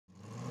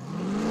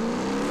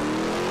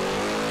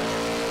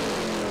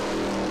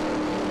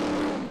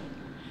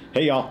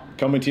Hey y'all,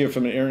 coming to you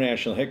from the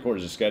international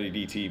headquarters of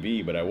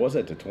ScottieDTV, but I was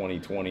at the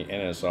 2020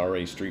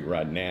 NSRA Street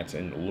Rod Nats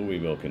in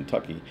Louisville,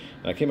 Kentucky,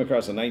 and I came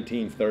across a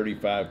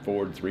 1935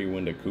 Ford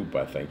 3-window coupe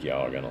I think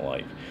y'all are going to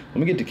like. Let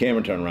me get the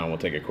camera turned around, we'll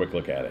take a quick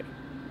look at it.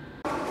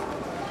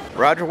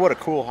 Roger, what a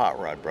cool hot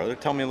rod, brother.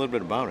 Tell me a little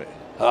bit about it.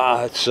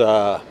 It's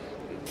a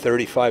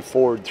 35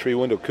 Ford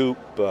 3-window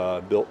coupe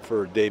built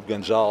for Dave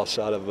Gonzalez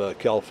out of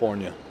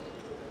California.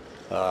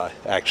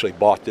 Actually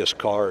bought this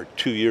car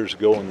 2 years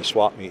ago in the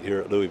swap meet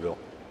here at Louisville.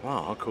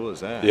 Wow, how cool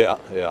is that? Yeah.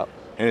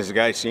 And has the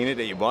guy seen it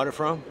that you bought it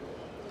from?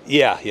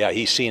 Yeah,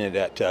 he's seen it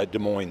at Des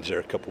Moines there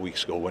a couple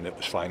weeks ago when it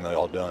was finally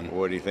all done.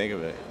 What do you think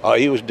of it? Oh,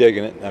 he was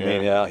digging it. I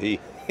mean,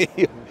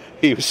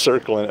 he was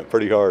circling it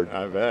pretty hard.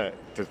 I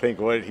bet. To think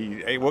what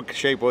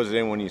shape was it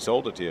in when he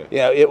sold it to you?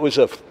 Yeah, it was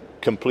a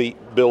complete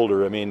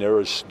builder. I mean, there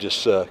was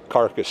just a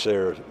carcass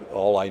there,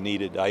 all I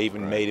needed. I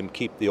even made him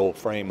keep the old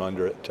frame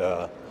under it,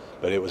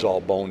 but it was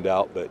all boned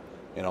out. But,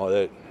 you know,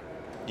 that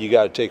you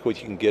got to take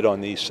what you can get on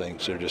these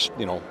things. They're just,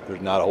 you know,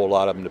 there's not a whole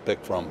lot of them to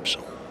pick from.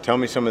 So, tell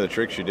me some of the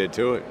tricks you did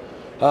to it.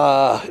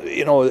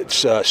 You know,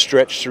 it's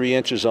stretched 3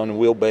 inches on the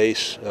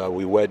wheelbase.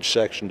 We wedge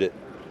sectioned it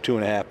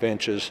 2.5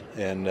 inches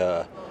and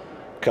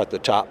cut the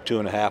top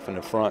 2.5 in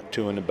the front,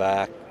 2 in the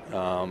back.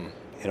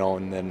 You know,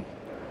 and then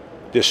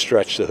just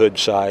stretched the hood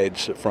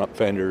sides, the front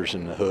fenders,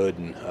 and the hood,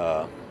 and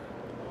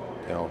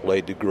you know,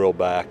 laid the grill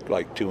back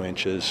like 2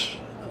 inches.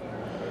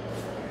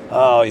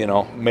 You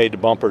know, made the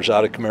bumpers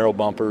out of Camaro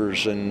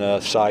bumpers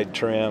and side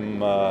trim.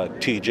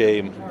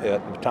 TJ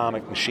at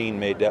Atomic Machine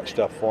made that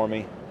stuff for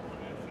me.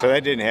 So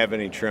that didn't have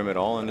any trim at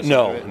all in the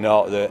side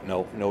of it?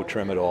 No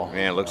trim at all.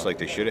 Man, it looks like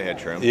they should have had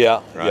trim.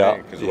 Yeah,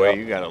 right? Because the way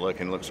you got it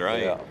looking looks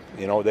right. Yeah.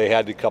 You know, they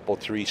had a couple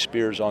 3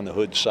 spears on the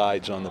hood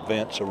sides on the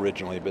vents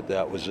originally, but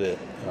that was it.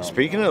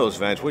 Speaking of those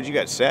vents, what you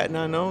got satin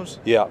on those?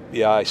 Yeah,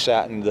 I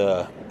satined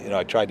the. You know,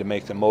 I tried to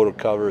make the motor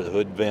cover, the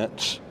hood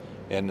vents,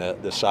 and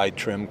the side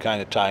trim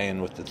kind of tie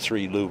in with the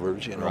 3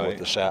 louvers, you know, with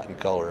the satin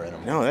color in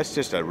them. No, that's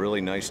just a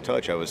really nice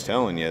touch. I was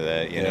telling you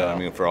that, you know, I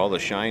mean, for all the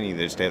shiny,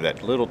 they just have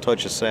that little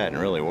touch of satin.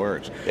 It really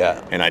works.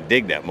 Yeah. And I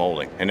dig that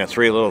molding. And the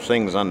 3 little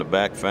things on the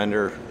back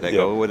fender that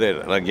go with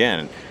it.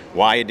 Again,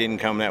 why it didn't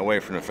come that way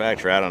from the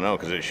factory, I don't know,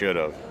 because it should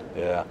have.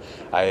 Yeah,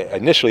 I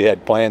initially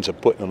had plans of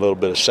putting a little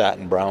bit of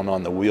satin brown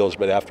on the wheels,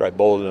 but after I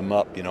bolted them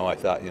up, you know, I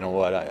thought, you know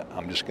what,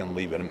 I'm just going to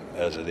leave it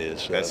as it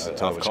is. That's a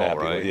tough call,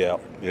 right?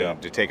 Yeah.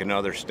 To take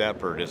another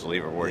step or just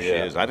leave it where she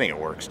is. I think it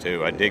works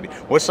too. I dig it.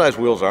 What size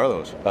wheels are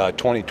those?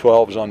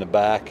 2012s on the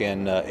back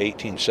and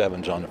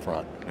 18.7s on the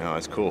front. No,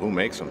 that's cool. Who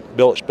makes them?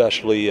 Built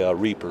Specialty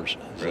Reapers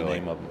is the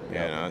name of them.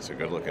 Yeah, no, that's a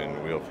good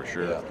looking wheel for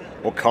sure. Yeah.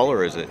 What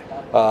color is it?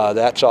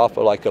 That's off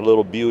of like a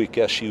little Buick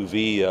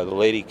SUV. The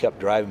lady kept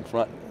driving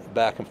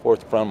back and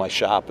forth in front of my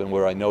shop, and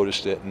where I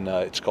noticed it, and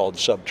it's called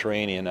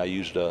Subterranean. I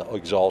used a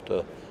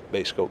Exalta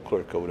base coat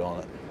clear coat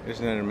on it.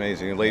 Isn't that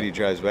amazing? A lady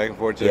drives back and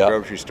forth to the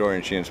grocery store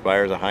and she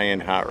inspires a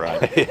high-end hot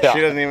rod. She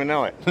doesn't even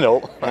know it.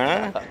 No.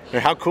 Huh?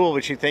 How cool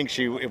would she think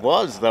it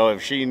was, though,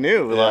 if she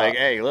knew, like,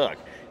 hey, look,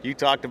 you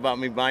talked about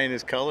me buying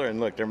this color,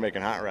 and look, they're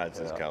making hot rods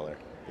this color.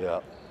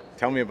 Yeah.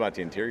 Tell me about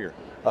the interior.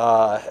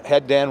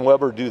 Had Dan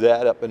Weber do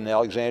that up in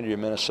Alexandria,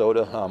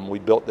 Minnesota. We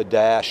built the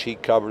dash. He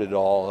covered it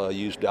all.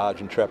 Used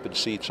Dodge Intrepid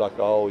seats like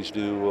I always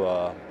do.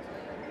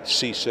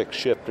 C6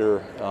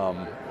 shifter.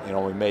 You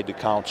know, we made the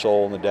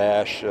console and the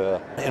dash. You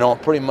know,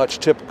 pretty much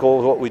typical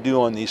of what we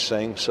do on these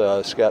things.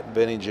 It's got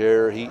vintage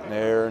air, heat and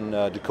air, and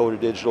Dakota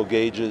digital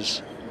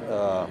gauges. You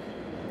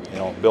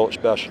know, built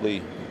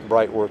specially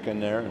bright work in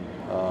there.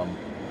 And,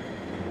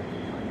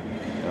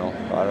 you know,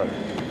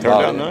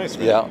 turned out nice,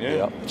 man.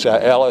 Yeah. It's a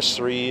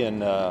LS3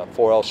 and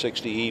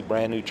 4L60E,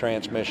 brand new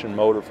transmission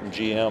motor from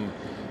GM.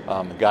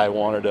 The guy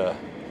wanted a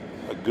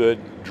good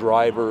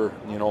driver,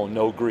 you know,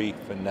 no grief,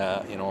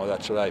 and you know,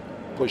 that's what I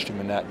pushed him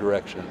in that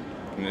direction.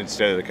 And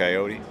instead of the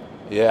Coyote?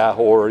 Yeah,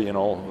 or you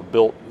know,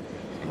 built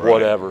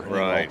whatever.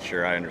 Right, you know.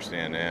 Sure, I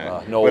understand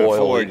that. No with oil a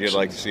Ford, leaks. You'd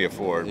like to see a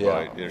Ford,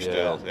 but there's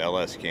still the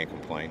LS. You can't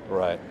complain.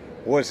 Right.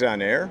 What's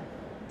on air?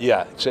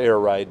 Yeah, it's air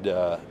ride.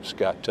 It's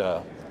got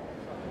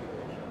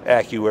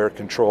AccuAir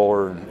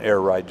controller and air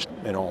ride,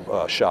 you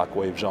know, shock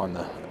waves on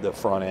the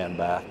front and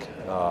back.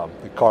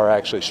 The car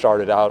actually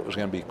started out, it was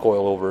going to be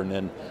coilover, and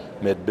then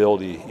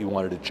mid-build he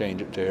wanted to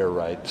change it to air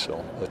ride,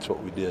 so that's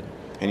what we did.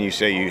 And you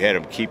say you had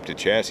to keep the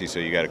chassis, so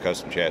you got a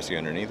custom chassis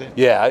underneath it?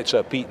 Yeah, it's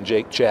a Pete and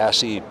Jake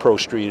chassis,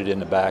 pro-streeted in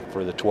the back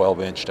for the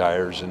 12-inch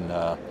tires, and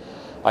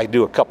I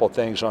do a couple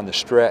things on the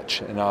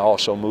stretch, and I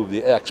also move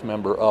the X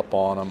member up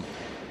on them,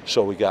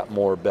 so we got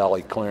more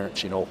belly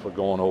clearance, you know, for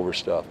going over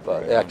stuff.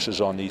 X's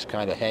on these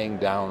kind of hang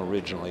down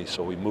originally,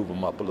 so we move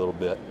them up a little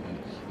bit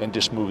and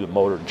just move the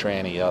motor and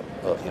tranny up,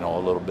 you know, a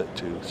little bit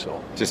too.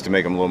 So just to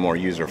make them a little more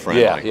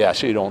user-friendly. Yeah,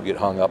 so you don't get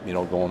hung up, you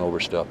know, going over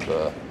stuff,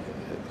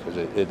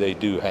 because they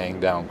do hang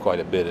down quite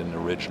a bit in the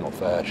original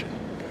fashion.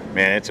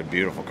 Man, it's a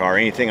beautiful car.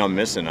 Anything I'm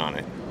missing on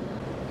it?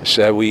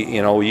 So we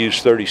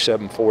use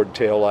 37 Ford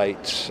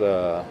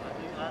taillights.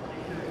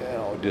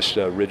 Just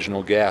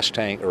original gas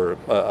tank, or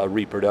a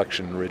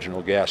reproduction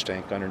original gas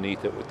tank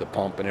underneath it with the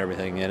pump and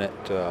everything in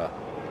it.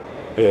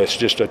 It's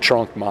just a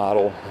trunk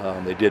model.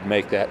 They did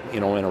make that, you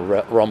know, in a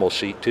rumble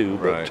seat too.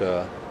 But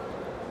right.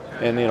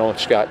 and you know,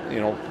 it's got, you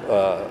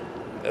know,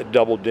 a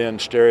double din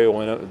stereo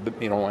in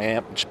it, you know,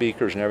 amp and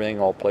speakers and everything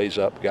all plays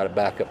up. Got a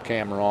backup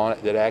camera on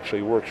it that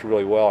actually works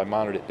really well. I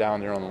mounted it down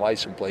there on the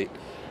license plate,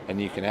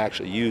 and you can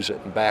actually use it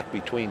and back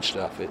between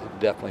stuff. It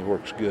definitely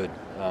works good.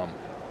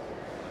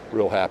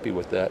 Real happy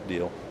with that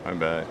deal. I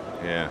bet,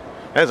 yeah.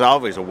 As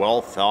always, a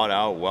well thought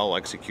out, well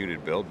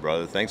executed build,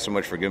 brother. Thanks so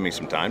much for giving me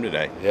some time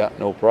today. Yeah,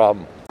 no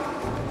problem.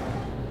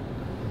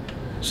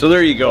 So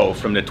there you go,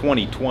 from the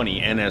 2020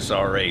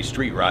 NSRA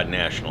Street Rod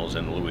Nationals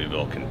in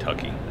Louisville,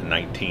 Kentucky. A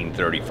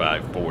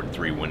 1935 Ford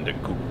 3-window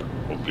coupe.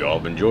 Hope you all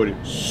have enjoyed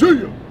it. See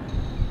ya!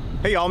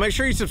 Hey y'all, make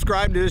sure you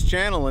subscribe to this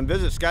channel and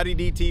visit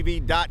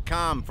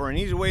ScottieDTV.com for an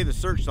easy way to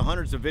search the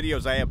hundreds of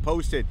videos I have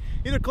posted.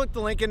 Either click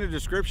the link in the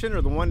description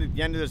or the one at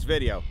the end of this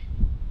video.